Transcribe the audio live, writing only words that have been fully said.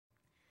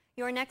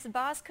Your next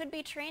boss could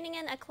be training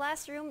in a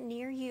classroom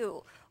near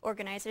you.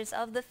 Organizers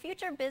of the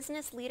Future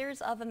Business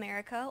Leaders of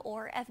America,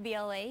 or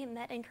FBLA,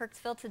 met in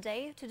Kirksville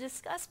today to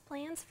discuss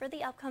plans for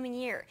the upcoming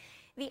year.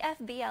 The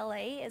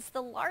FBLA is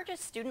the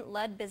largest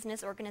student-led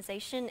business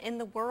organization in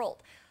the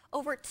world.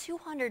 Over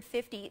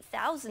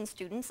 250,000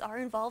 students are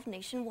involved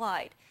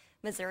nationwide.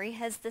 Missouri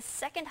has the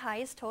second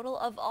highest total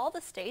of all the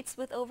states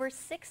with over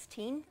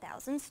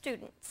 16,000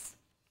 students.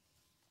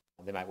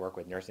 They might work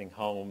with nursing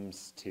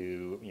homes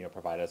to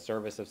provide a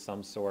service of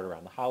some sort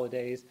around the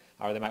holidays,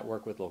 or they might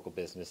work with local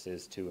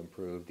businesses to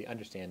improve the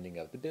understanding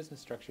of the business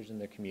structures in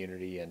their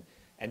community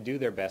and do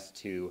their best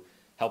to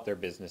help their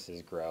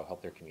businesses grow, help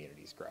their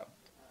communities grow.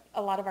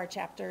 A lot of our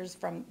chapters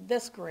from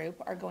this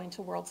group are going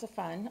to Worlds of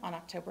Fun on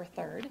October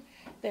 3rd.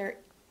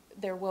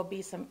 There will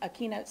be a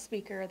keynote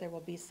speaker, there will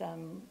be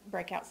some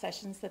breakout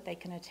sessions that they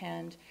can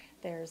attend.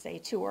 There's a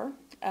tour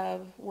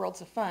of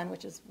Worlds of Fun,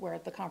 which is where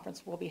the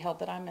conference will be held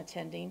that I'm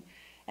attending,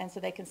 and so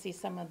they can see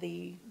some of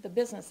the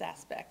business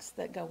aspects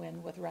that go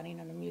in with running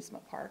an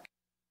amusement park.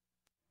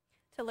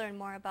 To learn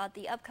more about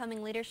the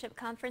upcoming leadership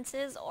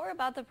conferences or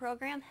about the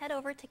program, head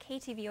over to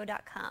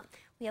ktvo.com.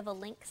 We have a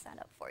link set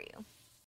up for you.